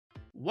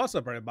What's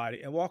up,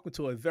 everybody, and welcome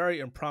to a very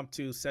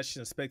impromptu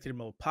session of Spectator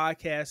Mode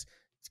Podcast.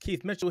 It's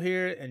Keith Mitchell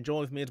here, and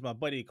joining with me is my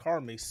buddy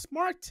Karl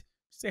Smart.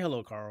 Say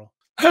hello, Karl.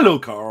 Hello,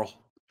 Karl.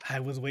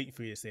 I was waiting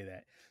for you to say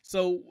that.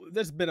 So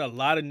there's been a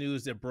lot of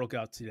news that broke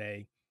out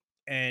today,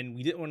 and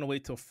we didn't want to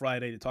wait till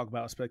Friday to talk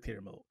about Spectator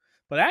Mode.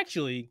 But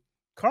actually,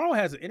 Karl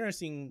has an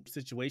interesting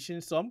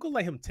situation, so I'm going to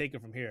let him take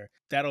it from here.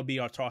 That'll be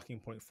our talking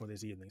point for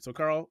this evening. So,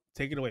 Karl,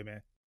 take it away,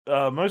 man.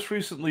 Most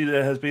recently,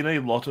 there has been a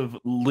lot of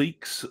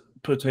leaks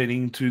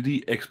pertaining to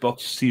the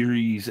Xbox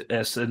Series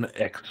S and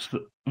X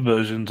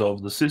versions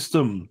of the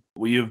system.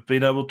 We have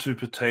been able to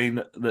pertain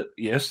that,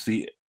 yes,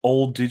 the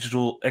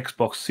all-digital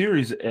Xbox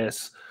Series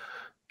S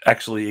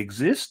actually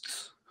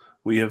exists.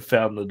 We have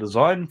found the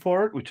design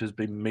for it, which has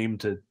been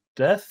memed to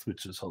death,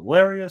 which is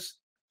hilarious.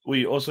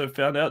 We also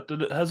found out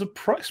that it has a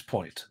price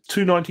point,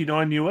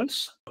 $299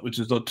 US, which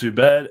is not too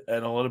bad,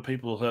 and a lot of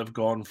people have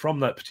gone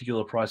from that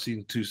particular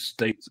pricing to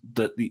state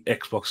that the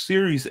Xbox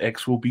Series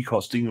X will be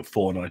costing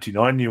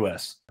 $499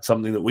 US,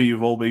 something that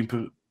we've all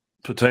been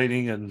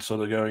pertaining and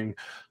sort of going,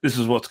 this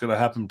is what's going to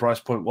happen price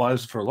point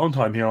wise for a long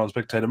time here on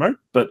Spectator Mode.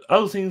 But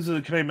other things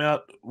that came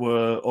out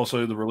were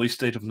also the release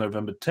date of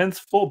November 10th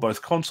for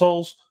both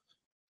consoles,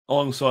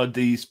 alongside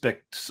the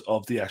specs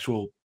of the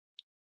actual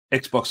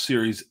Xbox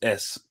Series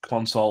S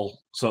console.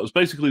 So it was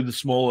basically the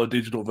smaller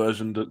digital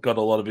version that got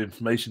a lot of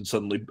information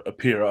suddenly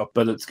appear up,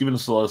 but it's given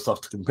us a lot of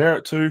stuff to compare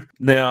it to.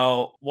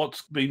 Now,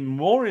 what's been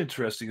more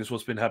interesting is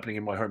what's been happening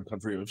in my home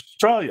country of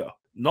Australia.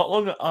 Not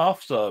long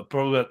after,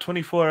 probably about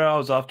 24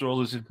 hours after all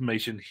this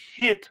information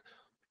hit,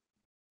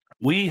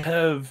 we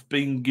have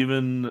been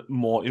given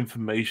more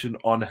information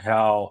on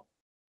how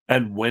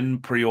and when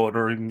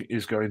pre-ordering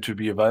is going to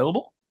be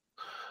available.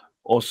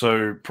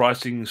 Also,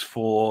 pricings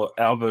for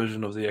our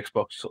version of the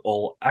Xbox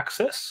All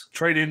Access,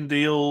 trade-in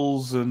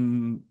deals,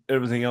 and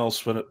everything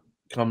else when it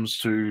comes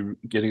to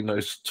getting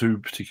those two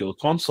particular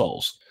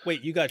consoles.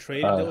 Wait, you got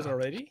trade-in deals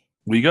already?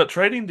 We got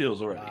trading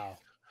deals already. Wow,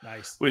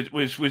 nice.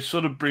 Which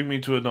sort of bring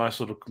me to a nice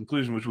sort of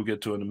conclusion, which we'll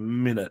get to in a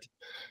minute.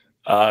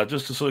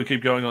 Just to sort of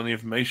keep going on the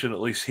information,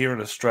 at least here in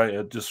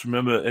Australia, just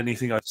remember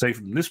anything I say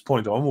from this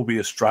point on will be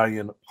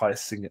Australian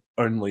pricing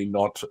only,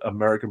 not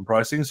American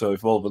pricing. So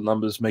if all the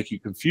numbers make you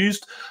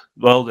confused,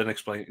 well, then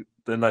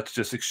that's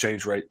just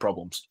exchange rate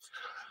problems.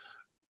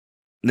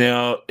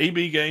 Now,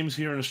 EB Games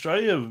here in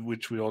Australia,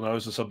 which we all know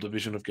is a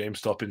subdivision of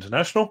GameStop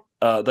International,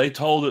 they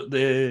told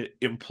their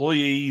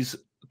employees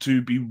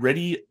to be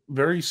ready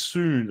very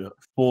soon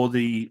for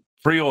the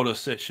pre-order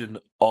session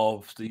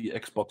of the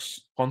Xbox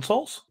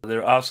consoles.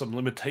 There are some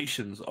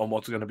limitations on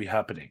what's going to be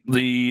happening.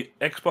 The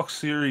Xbox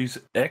Series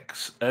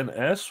X and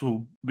S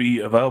will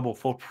be available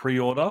for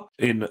pre-order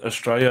in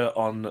Australia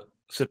on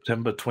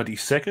September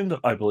 22nd.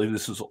 I believe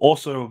this is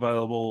also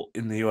available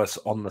in the US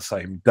on the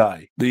same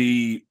day.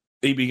 The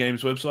EB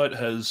Games website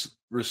has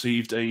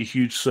received a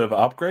huge server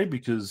upgrade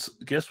because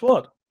guess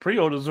what?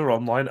 Pre-orders are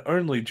online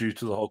only due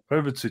to the whole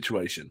COVID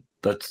situation.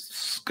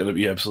 That's going to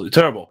be absolutely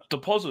terrible.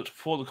 Deposit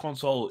for the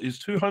console is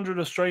 $200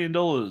 Australian,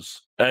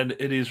 and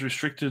it is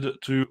restricted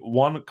to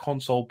one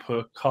console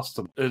per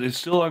customer. It is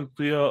still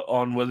unclear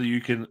on whether you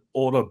can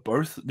order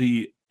both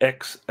the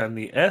X and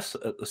the S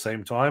at the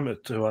same time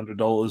at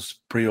 $200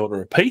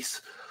 pre-order a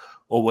piece,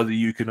 or whether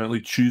you can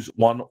only choose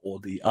one or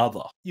the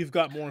other. You've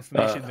got more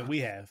information than we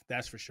have,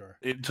 that's for sure.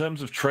 In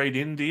terms of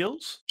trade-in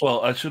deals,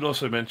 well, I should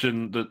also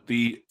mention that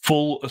the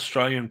full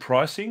Australian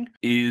pricing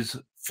is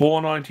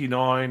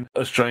 $499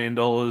 Australian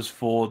dollars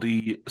for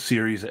the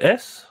Series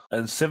S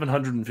and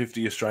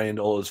 $750 Australian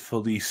dollars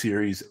for the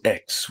Series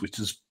X, which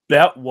is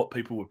about what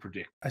people would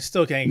predict. I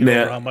still can't get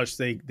over how much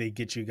they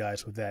get you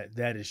guys with that.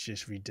 That is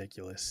just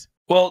ridiculous.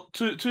 Well,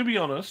 to be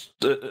honest,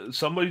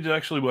 somebody did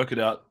actually work it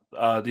out.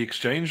 The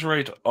exchange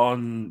rate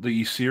on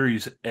the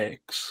Series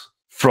X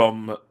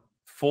from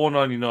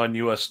 $499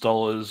 US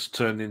dollars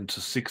turned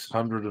into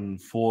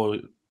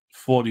 $640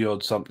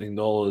 odd something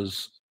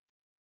dollars.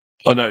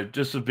 Oh no,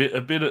 just a bit.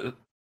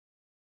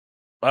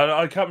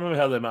 I can't remember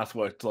how their math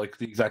worked, like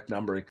the exact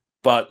numbering.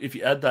 But if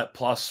you add that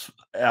plus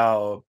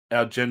our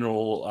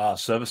general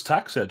service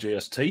tax, our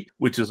GST,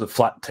 which is a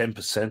flat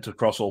 10%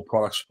 across all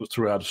products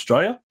throughout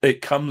Australia,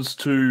 it comes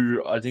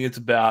to, I think it's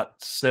about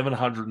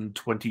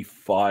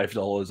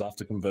 $725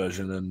 after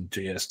conversion and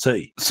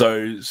GST.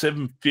 So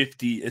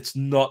 $750, it's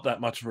not that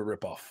much of a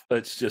ripoff.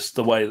 It's just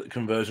the way that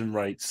conversion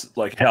rates,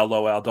 like how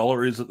low our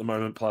dollar is at the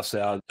moment, plus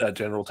our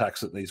general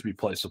tax that needs to be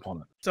placed upon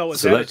it. So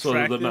that's sort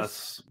of the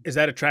maths. Is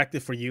that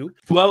attractive for you?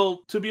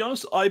 Well, to be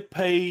honest, I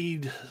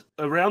paid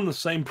around the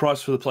same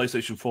price for the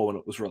PlayStation 4 when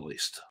it was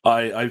released.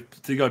 I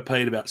think I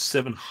paid about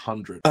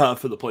 $700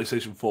 for the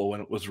PlayStation 4 when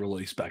it was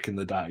released back in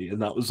the day,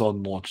 and that was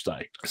on launch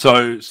day.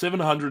 So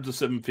 $700 to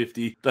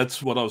 $750,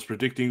 that's what I was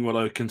predicting, what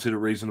I consider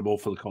reasonable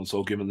for the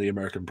console given the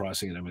American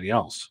pricing and everything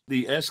else.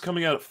 The S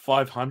coming out at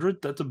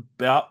 $500, that's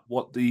about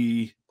what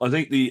I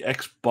think the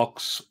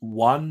Xbox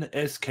One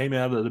S came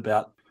out at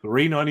about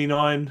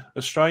 $399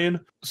 Australian.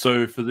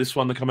 So for this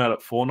one to come out at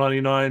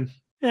 $499,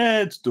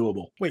 yeah, it's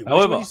doable. Wait,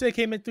 however, what did you say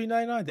came in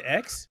 $399? The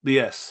X? The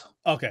S.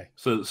 Okay.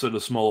 So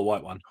the smaller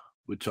white one.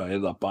 which I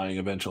ended up buying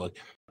eventually.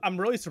 I'm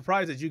really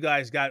surprised that you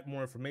guys got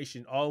more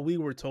information. All we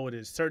were told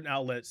is certain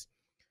outlets,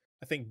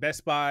 I think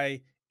Best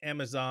Buy,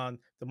 Amazon,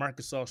 the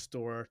Microsoft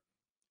Store,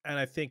 and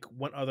I think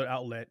one other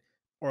outlet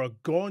are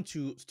going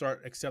to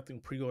start accepting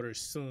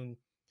pre-orders soon.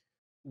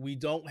 We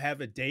don't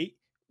have a date.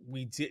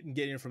 We didn't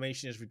get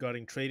information as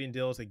regarding trading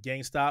deals at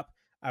GameStop.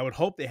 I would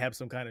hope they have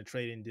some kind of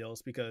trading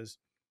deals because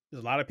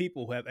there's a lot of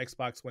people who have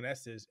Xbox One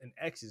S's and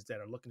X's that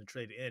are looking to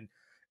trade it in,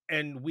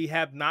 and we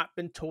have not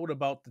been told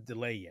about the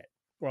delay yet.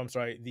 Or I'm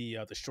sorry, the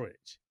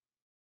shortage.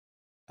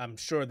 I'm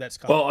sure that's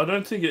coming. Well, I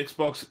don't think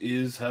Xbox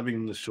is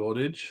having the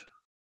shortage,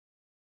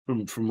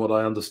 from what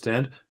I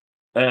understand.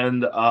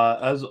 And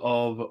as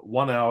of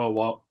 1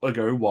 hour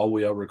ago, while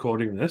we are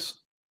recording this,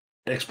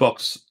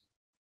 Xbox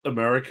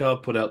America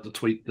put out the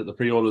tweet that the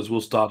pre-orders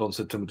will start on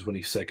September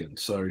 22nd.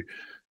 So,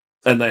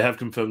 and they have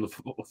confirmed the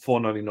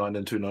 $4.99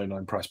 and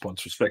 $2.99 price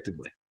points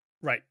respectively.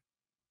 Right,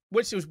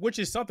 which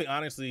is something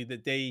honestly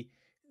that they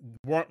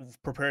weren't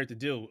prepared to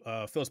do.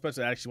 Phil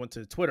Spencer actually went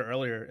to Twitter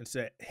earlier and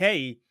said,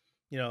 "Hey,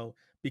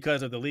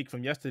 because of the leak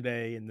from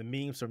yesterday and the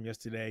memes from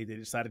yesterday, they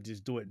decided to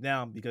just do it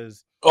now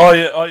because." Oh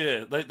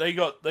yeah, they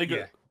got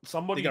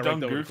somebody got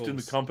done goofed in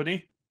the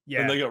company.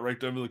 Yeah, and they got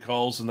raked over the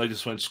coals, and they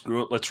just went,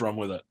 "Screw it, let's run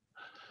with it."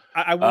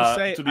 I will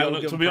say, to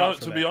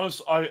be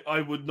honest,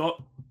 I would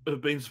not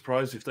have been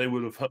surprised if they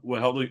were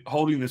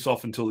holding this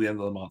off until the end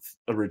of the month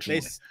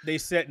originally. They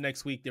said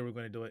next week they were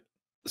going to do it.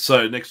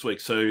 So next week,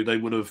 so they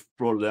would have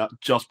brought it out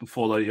just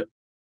before they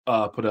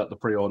put out the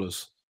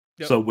pre-orders.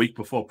 Yep. So a week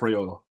before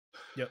pre-order.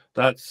 Yep.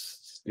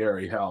 That's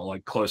scary how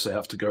close they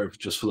have to go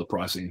just for the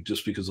pricing,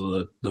 just because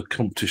of the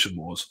competition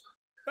wars.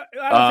 I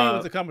don't think it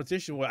was a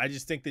competition war. I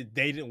just think that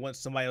they didn't want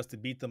somebody else to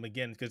beat them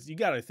again because you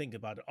got to think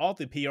about it. All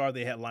the PR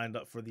they had lined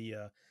up for the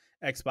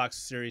Xbox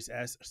Series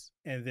S,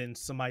 and then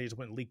somebody just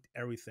went and leaked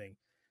everything.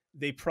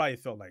 They probably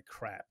felt like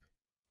crap.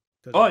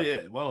 Oh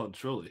yeah, well and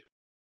truly.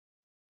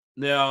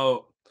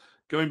 Now,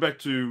 going back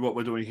to what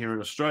we're doing here in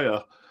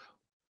Australia,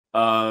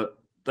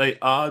 they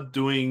are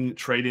doing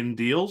trade-in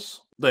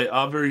deals. They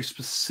are very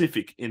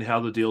specific in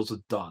how the deals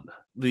are done.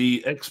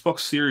 The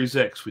Xbox Series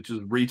X, which is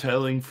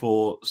retailing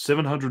for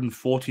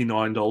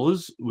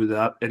 $749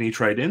 without any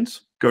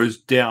trade-ins, goes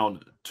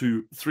down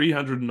to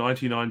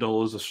 $399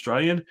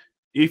 Australian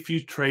if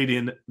you trade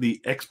in the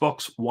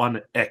Xbox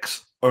One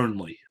X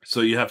only.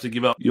 So you have to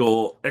give up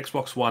your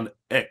Xbox One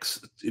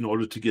X in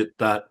order to get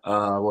that,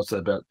 what's that,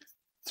 about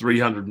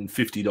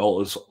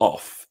 $350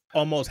 off.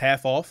 Almost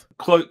half off?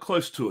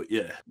 Close to it,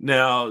 yeah.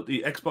 Now,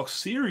 the Xbox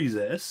Series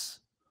S,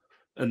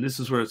 and this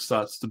is where it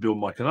starts to build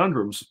my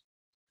conundrums,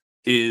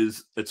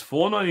 is it's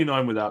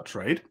 $499 without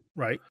trade.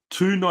 Right.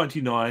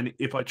 $299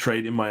 if I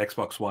trade in my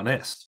Xbox One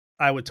S.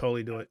 I would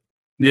totally do it.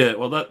 Yeah,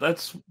 well,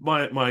 that's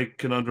my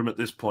conundrum at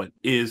this point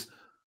is,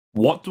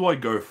 what do I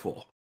go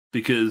for?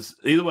 Because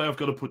either way, I've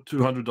got to put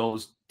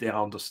 $200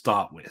 down to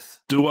start with.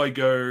 Do I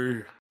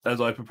go,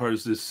 as I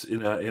proposed this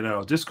in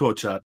our Discord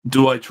chat,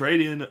 do I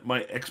trade in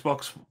my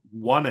Xbox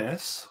One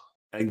S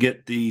and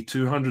get the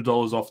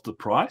 $200 off the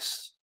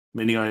price,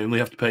 meaning I only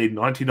have to pay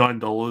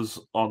 $99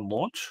 on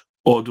launch?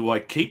 Or do I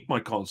keep my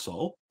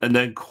console and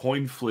then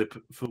coin flip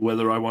for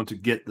whether I want to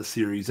get the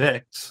Series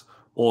X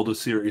or the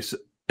Series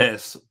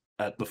S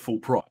at the full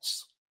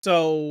price?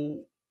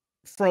 So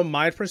from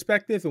my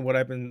perspective and what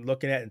I've been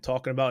looking at and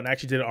talking about, and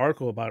actually did an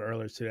article about it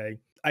earlier today,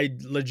 I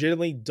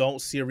legitimately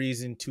don't see a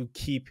reason to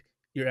keep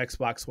your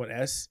Xbox One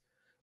S,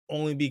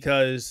 only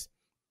because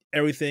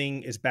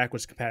everything is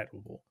backwards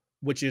compatible,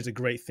 which is a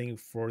great thing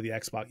for the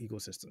Xbox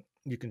ecosystem.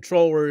 Your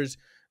controllers,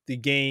 the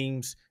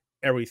games,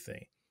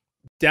 everything.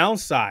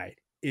 Downside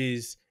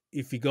is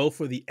if you go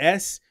for the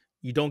S,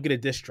 you don't get a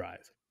disc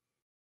drive.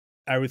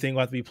 Everything will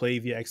have to be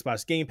played via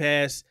Xbox Game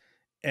Pass,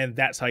 and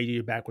that's how you do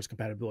your backwards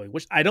compatibility,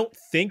 which I don't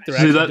think they're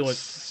actually doing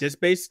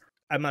disc-based.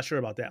 I'm not sure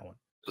about that one.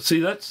 See,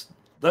 that's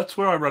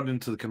where I run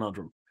into the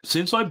conundrum.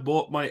 Since I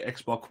bought my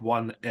Xbox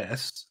One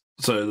S,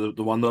 so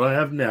the one that I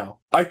have now,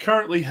 I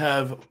currently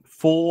have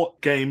 4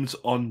 games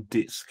on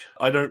disc.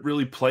 I don't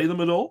really play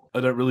them at all. I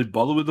don't really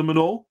bother with them at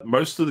all.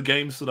 Most of the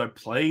games that I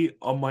play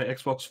on my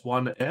Xbox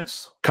One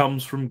S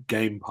comes from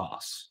Game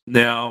Pass.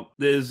 Now,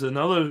 there's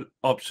another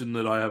option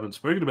that I haven't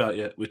spoken about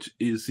yet, which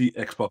is the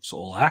Xbox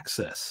All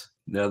Access.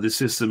 Now, this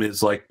system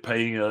is like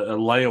paying a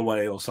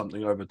layaway or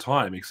something over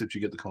time, except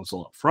you get the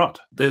console up front.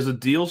 There's a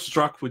deal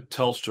struck with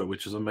Telstra,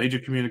 which is a major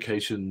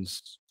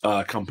communications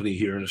company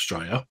here in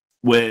Australia,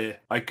 where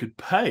I could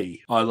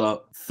pay either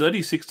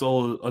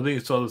 $36, I think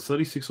it's either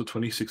 $36 or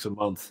 $26 a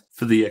month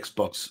for the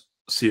Xbox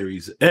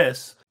Series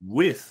S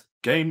with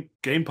Game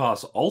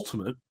Pass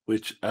Ultimate,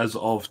 which as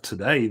of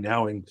today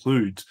now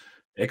includes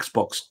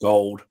Xbox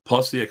Gold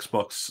plus the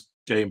Xbox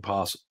Game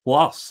Pass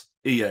plus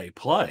EA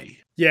Play.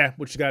 Yeah,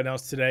 which got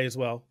announced today as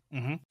well.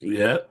 Mm-hmm.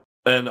 Yeah,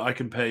 and I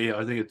can pay,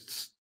 I think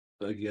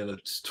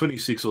it's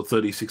 26 or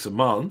 36 a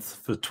month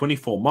for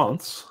 24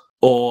 months.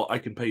 Or I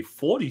can pay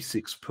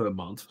 $46 per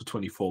month for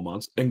 24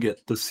 months and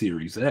get the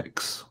Series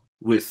X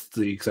with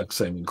the exact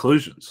same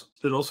inclusions.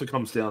 It also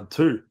comes down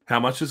to how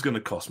much it's going to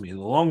cost me in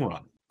the long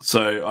run.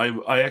 So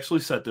I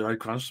actually sat there, I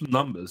crunched some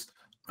numbers.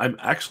 I'm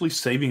actually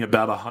saving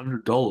about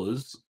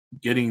 $100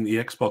 getting the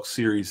Xbox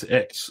Series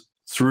X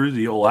through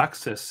the All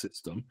Access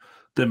system,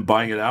 then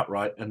buying it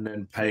outright and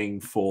then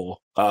paying for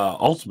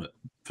Ultimate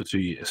for 2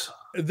 years.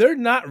 They're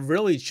not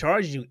really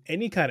charging you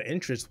any kind of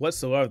interest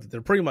whatsoever.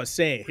 They're pretty much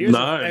saying, here's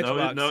an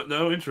Xbox.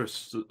 No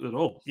interest at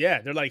all.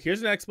 Yeah, they're like,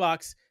 here's an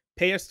Xbox,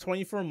 pay us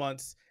 24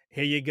 months,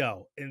 here you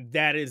go. And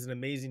that is an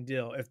amazing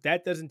deal. If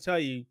that doesn't tell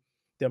you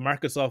that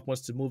Microsoft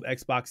wants to move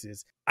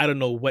Xboxes, I don't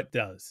know what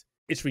does.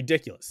 It's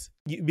ridiculous.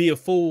 You'd be a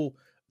fool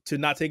to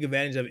not take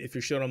advantage of it if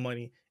you're short on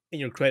money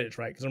and your credits,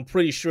 right? Because I'm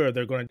pretty sure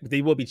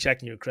they will be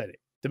checking your credit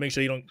to make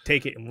sure you don't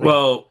take it and run.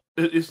 Well,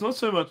 it's not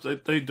so much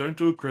that they don't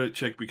do a credit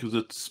check, because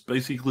it's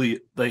basically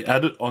they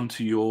add it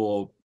onto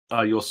your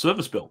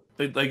service bill.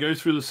 They go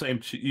through the same.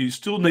 You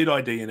still need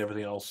ID and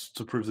everything else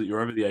to prove that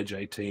you're over the age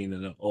 18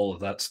 and all of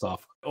that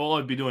stuff. All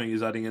I'd be doing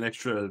is adding an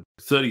extra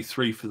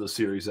 33 for the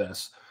Series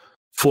S,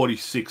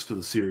 46 for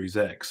the Series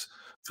X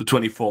for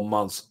 24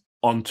 months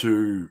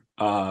onto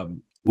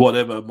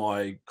whatever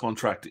my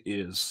contract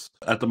is.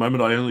 At the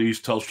moment, I only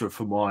use Telstra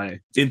for my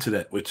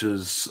internet, which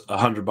is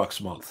 $100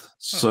 a month.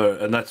 So,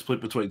 and that's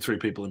split between 3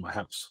 people in my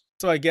house.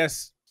 So I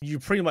guess you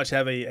pretty much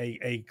have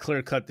a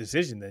clear-cut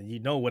decision then. You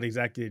know what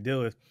exactly to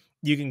do. If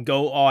you can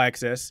go all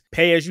access,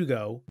 pay as you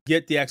go,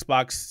 get the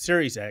Xbox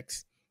Series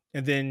X,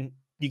 and then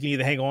you can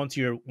either hang on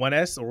to your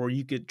 1S or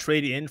you could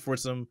trade it in for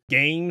some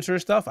games or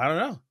stuff. I don't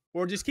know.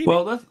 Or just keep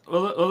it.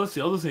 That's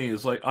the other thing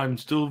is, like, I'm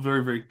still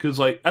very, very, because,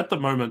 like, at the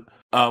moment,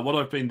 what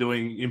I've been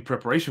doing in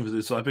preparation for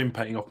this, I've been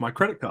paying off my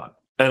credit card.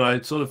 And I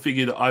sort of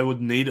figured I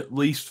would need at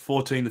least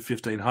 $1,400 to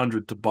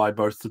 $1,500 to buy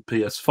both the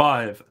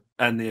PS5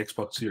 and the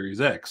Xbox Series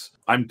X.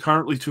 I'm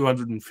currently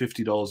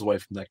 $250 away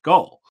from that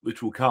goal,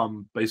 which will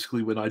come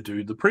basically when I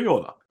do the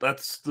pre-order.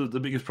 That's the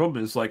biggest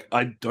problem is, like,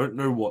 I don't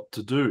know what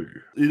to do.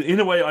 In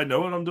a way, I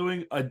know what I'm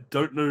doing. I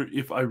don't know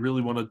if I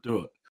really want to do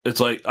it. It's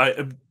like,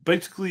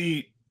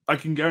 I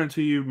can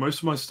guarantee you most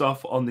of my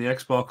stuff on the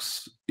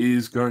Xbox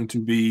is going to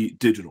be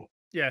digital.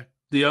 Yeah.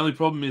 The only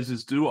problem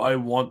is do I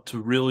want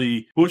to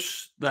really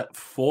push that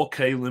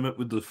 4K limit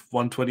with the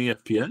 120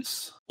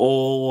 FPS,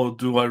 or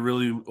do I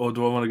want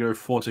to go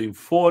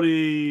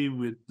 1440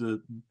 with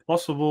the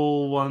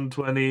possible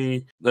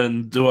 120?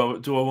 Then do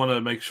I want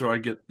to make sure I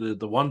get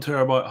the 1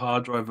 terabyte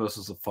hard drive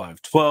versus the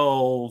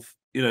 512?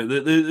 You know,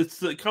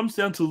 it comes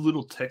down to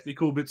little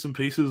technical bits and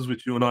pieces,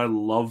 which you and I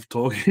love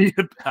talking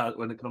about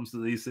when it comes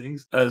to these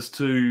things, as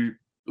to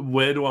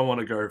where do I want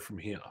to go from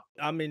here?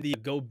 I'm in the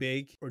go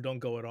big or don't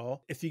go at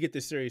all. If you get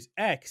the Series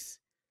X,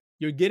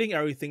 you're getting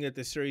everything that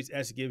the Series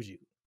S gives you.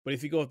 But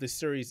if you go with the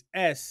Series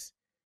S,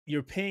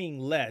 you're paying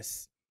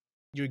less,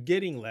 you're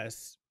getting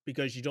less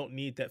because you don't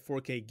need that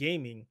 4K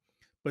gaming.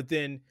 But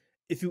then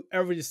if you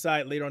ever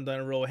decide later on down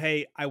the road,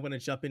 hey, I want to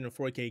jump into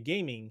 4K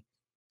gaming,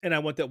 and I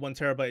want that 1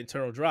 terabyte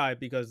internal drive,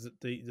 because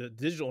the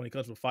digital only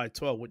comes with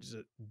 512, which is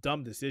a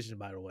dumb decision,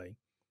 by the way.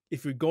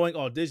 If you're going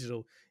all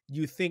digital,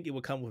 you think it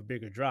would come with a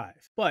bigger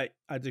drive. But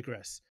I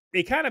digress.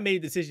 They kind of made a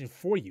decision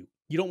for you.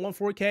 You don't want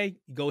 4K?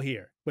 You go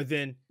here. But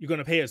then you're going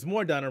to pay us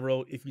more down the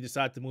road if you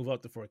decide to move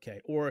up to 4K.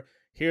 Or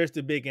here's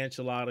the big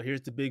enchilada.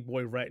 Here's the big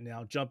boy right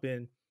now. Jump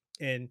in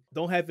and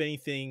don't have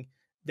anything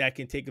that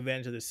can take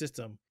advantage of the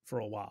system for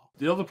a while.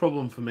 The other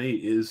problem for me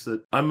is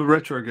that I'm a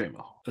retro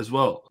gamer as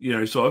well. You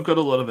know, so I've got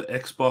a lot of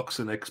Xbox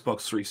and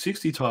Xbox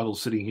 360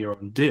 titles sitting here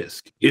on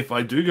disc. If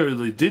I do go to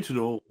the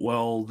digital,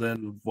 well,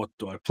 then what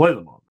do I play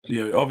them on?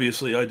 You know,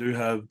 obviously I do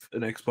have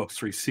an Xbox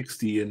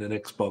 360 and an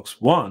Xbox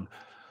One,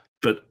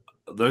 but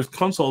those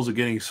consoles are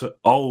getting so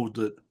old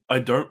that I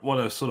don't want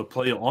to sort of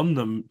play on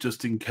them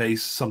just in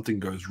case something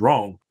goes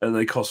wrong, and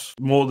they cost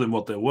more than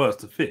what they're worth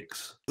to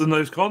fix. And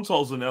those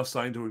consoles are now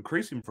starting to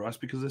increase in price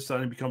because they're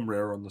starting to become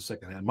rarer on the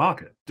secondhand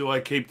market. Do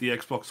I keep the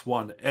Xbox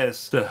One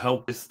S to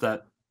help with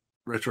that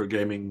retro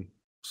gaming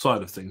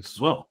side of things as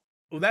well?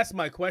 Well, that's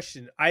my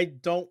question. I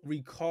don't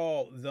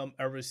recall them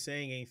ever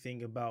saying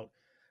anything about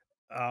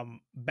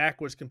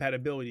backwards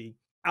compatibility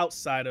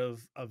outside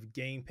of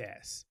Game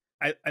Pass.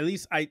 At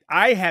least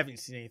I haven't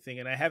seen anything,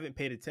 and I haven't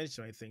paid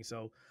attention to anything.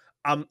 So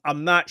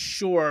I'm not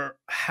sure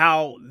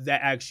how that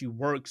actually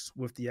works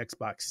with the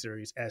Xbox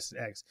Series S and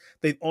X.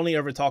 They've only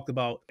ever talked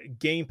about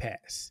Game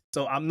Pass,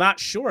 so I'm not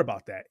sure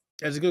about that.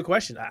 That's a good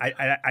question.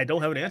 I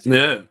don't have an answer.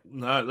 Yeah,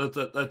 no,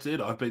 that's it.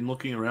 I've been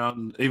looking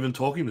around, even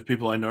talking to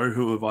people I know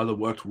who have either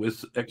worked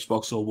with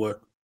Xbox or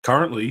work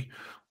currently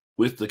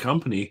with the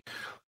company,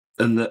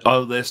 and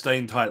they're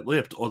staying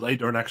tight-lipped, or they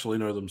don't actually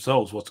know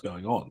themselves what's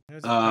going on.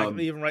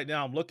 Even right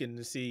now, I'm looking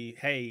to see,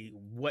 hey,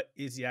 what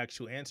is the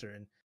actual answer?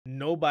 And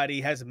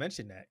nobody has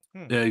mentioned that.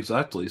 Yeah,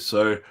 exactly.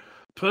 So,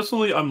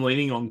 personally, I'm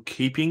leaning on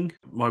keeping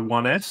my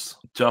 1S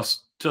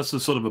just as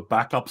sort of a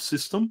backup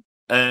system,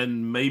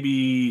 and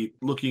maybe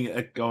looking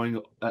at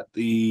going at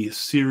the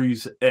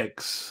Series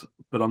X,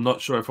 but I'm not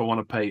sure if I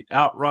want to pay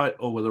outright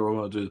or whether I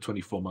want to do the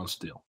 24 months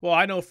deal. Well,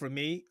 I know for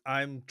me,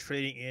 I'm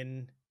trading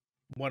in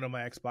one of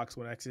my Xbox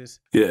One X's.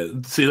 Yeah,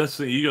 see, that's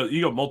the thing.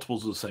 You got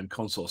multiples of the same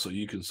console, so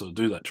you can sort of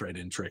do that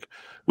trade-in trick,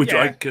 which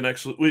Yeah. I can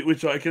actually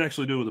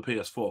do with the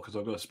PS4 because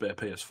I've got a spare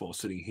PS4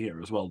 sitting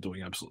here as well,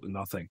 doing absolutely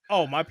nothing.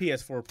 Oh, my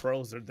PS4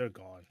 Pros, they're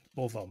gone.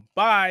 Both of them.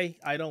 Bye.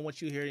 I don't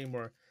want you here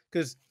anymore.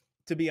 Because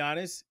to be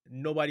honest,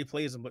 nobody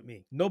plays them but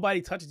me.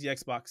 Nobody touches the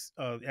Xbox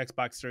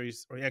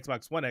Series or the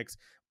Xbox One X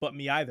but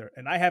me either.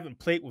 And I haven't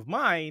played with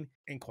mine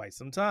in quite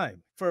some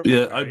time for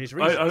various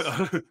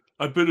reasons.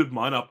 I booted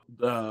mine up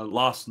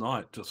last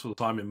night just for the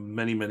time in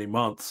many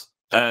months.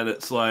 And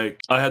it's like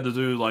I had to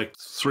do like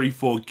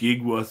 3-4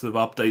 gig worth of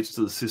updates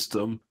to the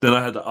system. Then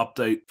I had to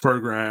update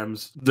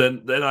programs.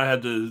 Then I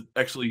had to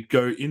actually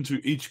go into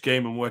each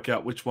game and work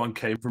out which one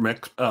came from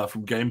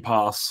Game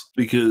Pass,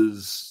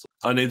 because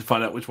I need to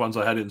find out which ones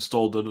I had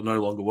installed that are no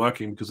longer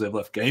working because they've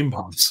left Game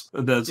Pass.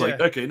 And then it's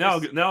like, okay, now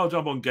I'll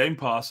jump on Game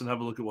Pass and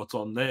have a look at what's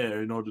on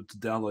there in order to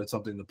download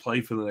something to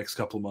play for the next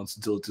couple of months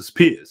until it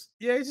disappears.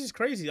 Yeah, it's just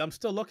crazy. I'm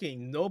still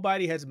looking.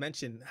 Nobody has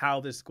mentioned how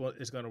this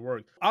is going to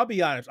work. I'll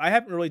be honest. I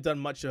haven't really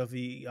done much of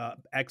the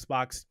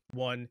Xbox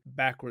One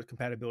backwards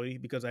compatibility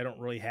because I don't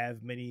really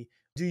have many.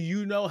 Do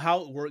you know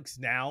how it works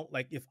now?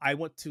 Like if I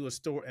went to a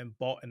store and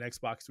bought an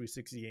Xbox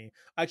 360 game.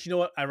 Actually, you know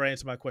what? I ran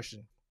into my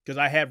question because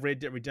I have Red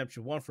Dead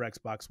Redemption 1 for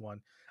Xbox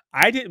One.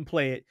 I didn't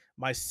play it.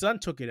 My son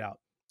took it out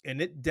and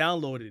it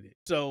downloaded it.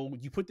 So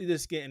you put the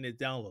disc in and it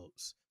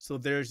downloads. So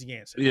there's the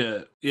answer.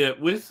 Yeah.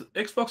 With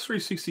Xbox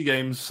 360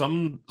 games,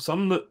 some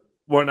that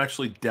won't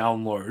actually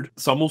download,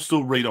 some will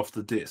still read off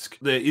the disc.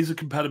 There is a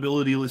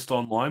compatibility list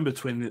online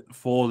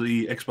for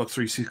the Xbox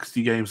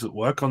 360 games that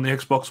work on the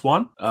Xbox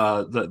One.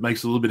 That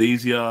makes it a little bit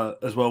easier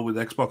as well with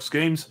Xbox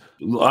games.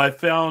 I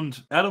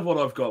found out of what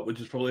I've got,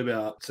 which is probably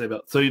about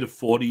 30 to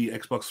 40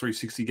 Xbox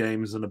 360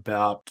 games and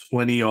about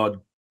 20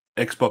 odd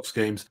Xbox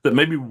games, that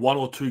maybe 1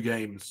 or 2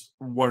 games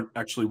won't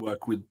actually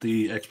work with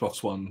the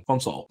Xbox One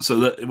console. So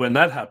that when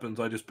that happens,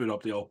 I just boot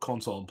up the old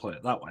console and play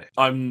it that way.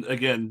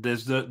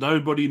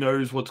 Nobody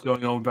knows what's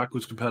going on with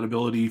backwards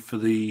compatibility for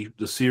the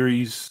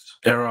Series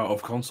era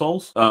of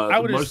consoles.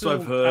 The most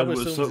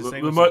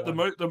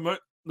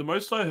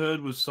I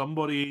heard was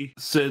somebody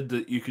said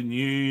that you can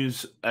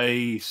use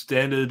a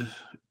standard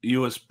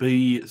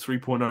USB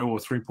 3.0 or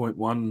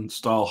 3.1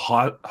 style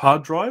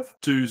hard drive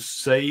to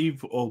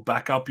save or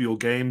back up your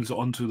games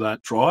onto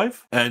that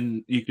drive,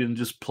 and you can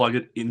just plug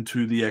it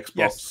into the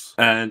Xbox,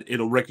 and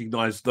it'll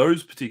recognize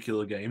those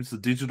particular games, the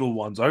digital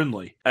ones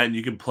only, and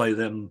you can play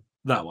them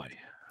that way.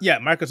 Yeah,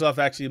 Microsoft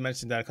actually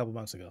mentioned that a couple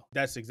months ago.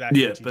 That's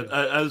exactly what you but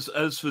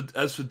do.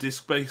 as for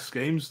disc-based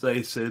games,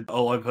 they said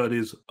all I've heard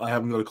is I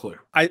haven't got a clue.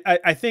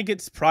 I think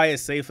it's probably a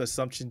safe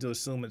assumption to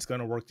assume it's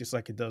going to work just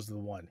like it does the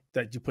one,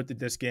 that you put the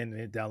disc in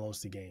and it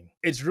downloads the game.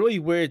 It's really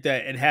weird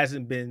that it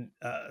hasn't been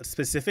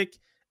specific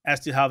as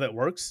to how that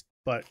works.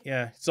 But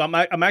yeah, so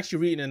I'm actually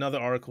reading another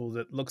article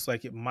that looks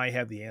like it might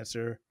have the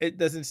answer. It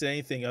doesn't say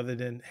anything other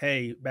than,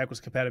 hey, backwards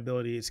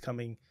compatibility is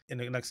coming in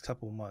the next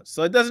couple of months.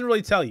 So it doesn't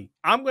really tell you.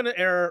 I'm going to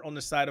err on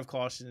the side of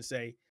caution and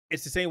say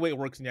it's the same way it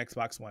works in the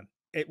Xbox One.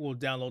 It will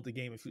download the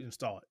game if you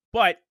install it.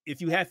 But if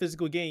you have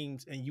physical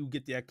games and you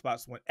get the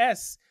Xbox One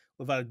S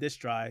without a disc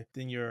drive,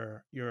 then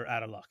you're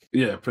out of luck.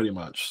 Yeah, pretty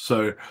much.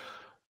 So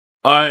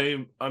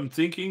I'm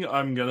thinking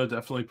I'm going to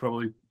definitely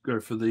probably go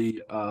for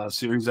the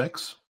Series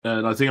X.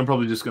 And I think I'm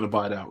probably just going to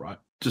buy it outright,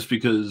 just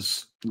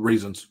because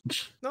reasons.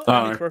 No,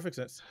 that makes perfect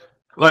sense.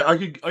 Like I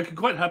could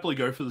quite happily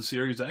go for the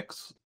Series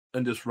X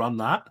and just run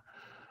that,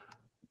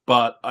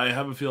 but I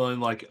have a feeling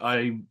like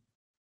I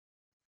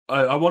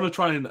want to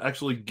try and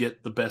actually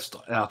get the best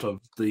out of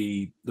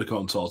the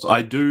consoles.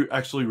 I do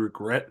actually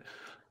regret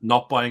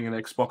not buying an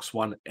Xbox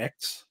One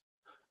X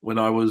when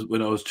I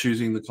was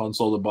choosing the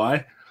console to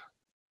buy.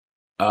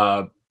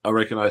 I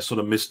reckon I sort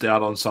of missed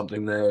out on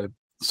something there,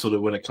 sort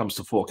of when it comes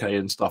to 4K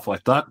and stuff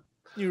like that.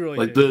 You really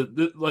like did.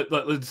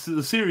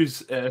 the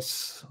Series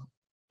S,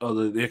 or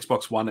the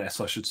Xbox One S,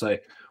 I should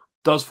say,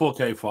 does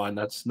 4K fine.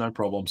 That's no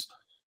problems.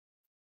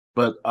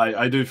 But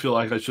I do feel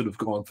like I should have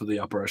gone for the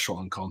upper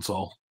echelon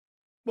console.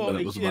 Well,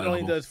 it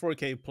only does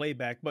 4K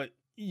playback, but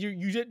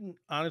you didn't,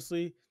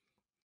 honestly.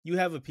 You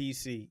have a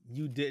PC.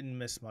 You didn't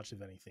miss much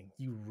of anything.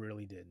 You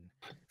really didn't.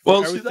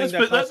 Well, see, that's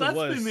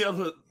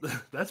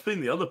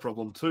been the other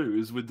problem too.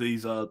 Is with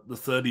these the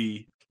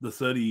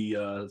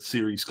 30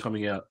 series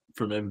coming out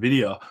from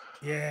Nvidia.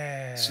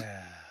 Yeah. So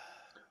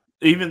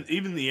even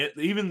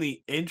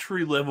the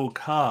entry level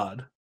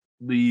card,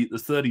 the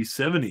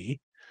 3070,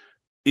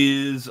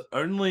 is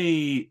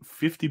only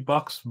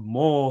 $50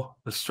 more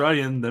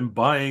Australian than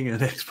buying an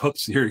Xbox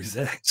Series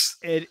X.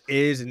 It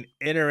is an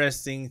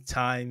interesting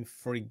time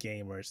for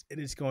gamers. It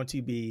is going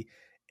to be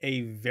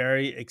a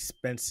very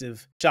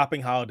expensive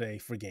shopping holiday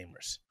for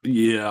gamers.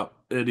 Yeah,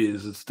 it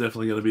is. It's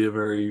definitely going to be a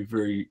very,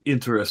 very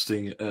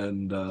interesting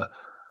and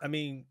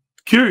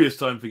curious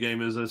time for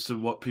gamers as to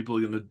what people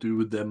are going to do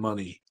with their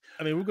money.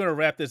 I mean, we're going to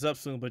wrap this up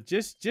soon, but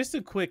just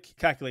a quick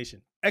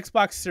calculation.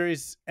 Xbox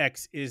Series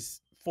X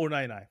is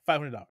 $499,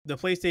 $500. The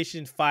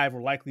PlayStation 5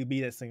 will likely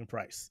be that same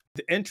price.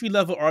 The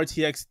entry-level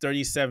RTX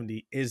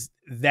 3070 is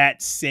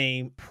that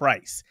same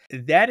price.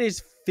 That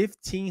is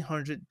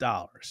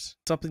 $1,500.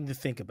 Something to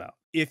think about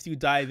if you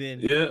dive in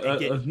and get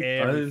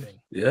everything.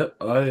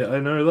 I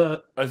know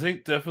that. I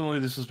think definitely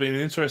this has been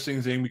an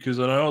interesting thing because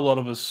I know a lot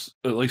of us,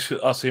 at least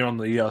us here on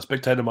the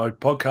Spectator Mode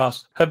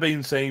podcast, have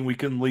been saying we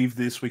can leave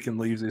this, we can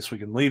leave this, we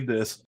can leave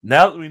this.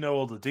 Now that we know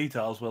all the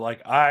details, we're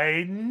like,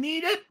 I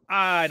need it.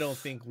 I don't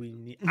think we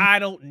need. I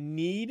don't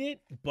need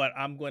it, but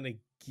I'm going to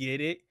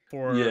get it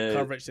for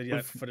coverage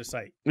for the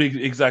site.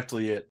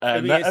 Exactly it.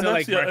 And that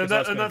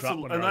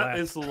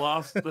is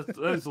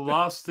the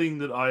last thing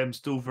that I am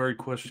still very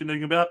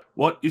questioning about.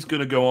 What is going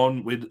to go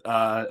on with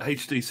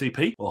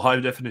HDCP or high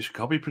definition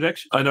copy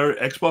protection? I know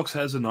Xbox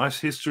has a nice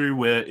history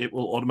where it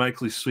will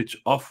automatically switch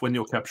off when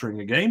you're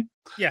capturing a game.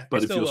 Yeah,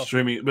 but if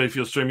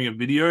you're streaming a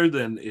video,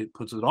 then it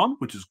puts it on,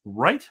 which is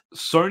great.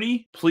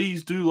 Sony,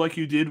 please do like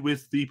you did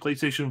with the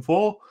PlayStation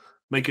 4,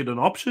 make it an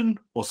option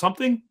or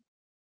something.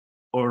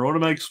 Or an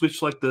automatic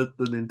switch like the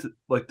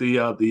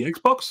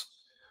Xbox,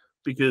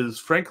 because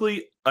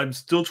frankly, I'm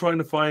still trying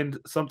to find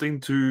something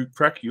to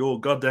crack your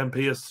goddamn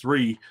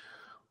PS3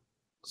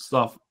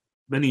 stuff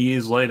many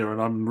years later,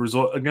 and I'm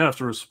gonna have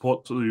to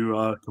resort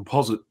to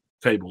composite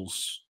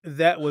cables.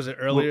 That was an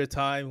earlier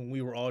time when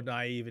we were all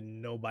naive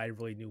and nobody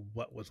really knew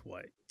what was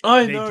what.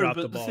 I know,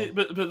 but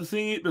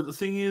the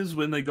thing is,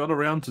 when they got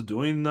around to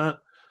doing that.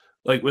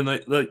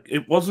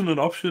 It wasn't an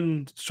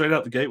option straight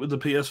out the gate with the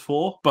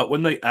PS4, but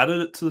when they added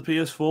it to the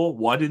PS4,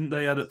 why didn't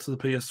they add it to the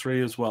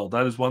PS3 as well?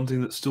 That is one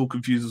thing that still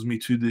confuses me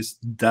to this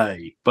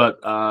day. But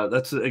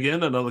that's,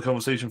 again, another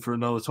conversation for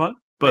another time.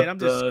 But I'm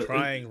just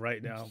crying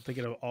right now. I'm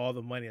thinking of all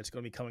the money that's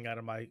going to be coming out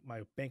of my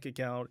bank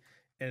account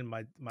and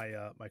my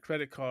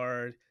credit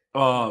card.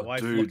 My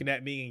wife looking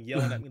at me and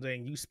yelling at me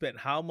saying, "You spent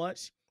how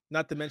much?"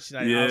 Not to mention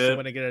I also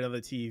want to get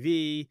another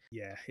TV.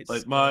 Yeah,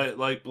 it's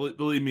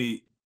believe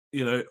me.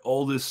 You know,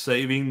 all this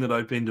saving that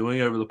I've been doing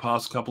over the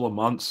past couple of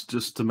months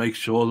just to make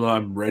sure that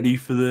I'm ready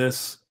for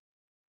this.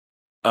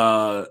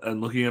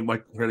 And looking at my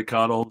credit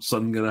card, all of a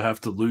sudden I'm going to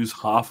have to lose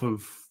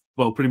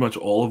pretty much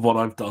all of what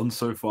I've done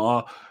so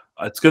far.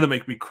 It's going to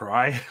make me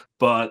cry.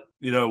 But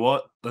you know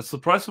what? That's the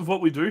price of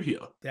what we do here.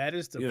 That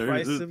is the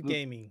price of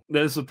gaming.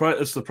 It's the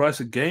price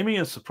of gaming.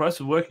 It's the price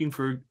of working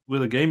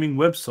with a gaming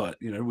website.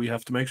 You know, we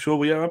have to make sure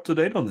we are up to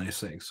date on these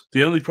things.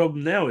 The only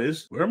problem now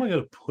is, where am I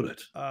going to put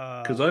it?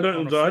 Because I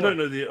don't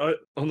know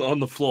on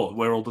the floor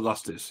where all the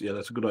dust is. Yeah,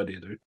 that's a good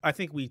idea, dude. I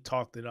think we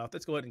talked enough.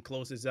 Let's go ahead and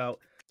close this out.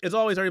 As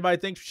always, everybody,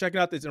 thanks for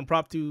checking out this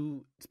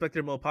impromptu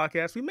Spectator Mode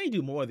podcast. We may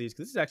do more of these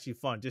because this is actually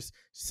fun. Just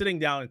sitting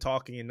down and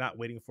talking and not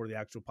waiting for the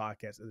actual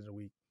podcast in a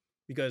week.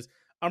 Because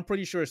I'm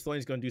pretty sure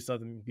Sony's going to do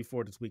something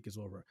before this week is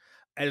over.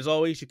 And as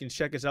always, you can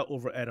check us out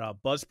over at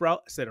Buzzsprout.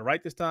 I said it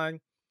right this time.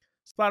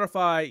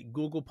 Spotify,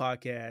 Google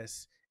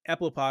Podcasts,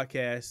 Apple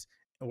Podcasts,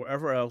 and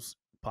wherever else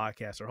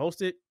podcasts are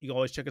hosted. You can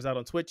always check us out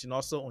on Twitch and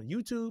also on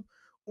YouTube,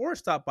 or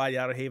stop by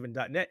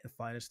outerhaven.net and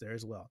find us there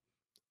as well.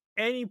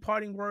 Any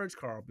parting words,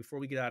 Karl, before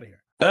we get out of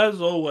here?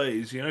 As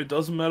always, you know, it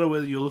doesn't matter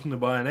whether you're looking to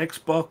buy an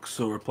Xbox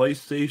or a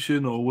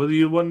PlayStation or whether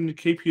you're wanting to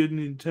keep your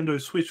Nintendo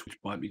Switch, which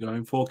might be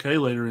going 4K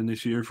later in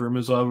this year for them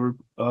as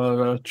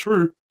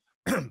true.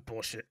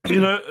 Bullshit.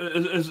 You know,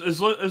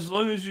 as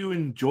long as you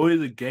enjoy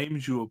the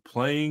games you are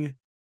playing,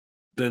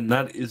 then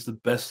that is the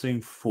best thing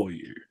for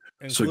you.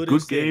 So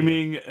good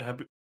gaming.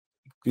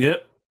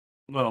 Yep.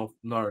 Well,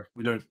 no,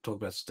 we don't talk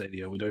about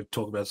Stadia. We don't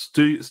talk about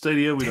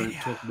Stadia. We don't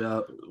talk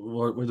about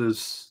what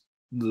is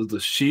the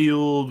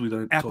Shield. We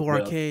don't Apple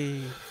talk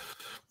Arcade.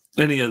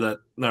 About any of that.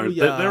 No,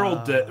 they're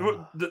all dead.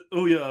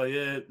 Oh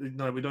yeah.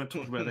 No, we don't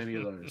talk about any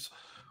of those.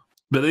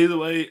 But either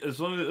way,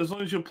 as long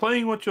as you're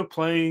playing what you're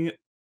playing,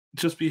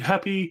 just be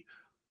happy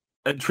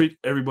and treat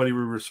everybody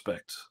with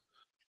respect.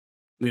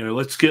 You know,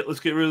 let's get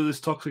rid of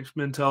this toxic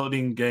mentality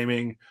in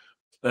gaming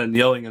and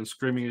yelling and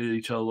screaming at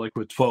each other like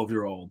we're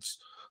 12-year-olds.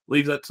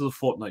 Leave that to the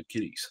Fortnite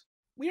kiddies.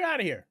 We're out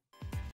of here.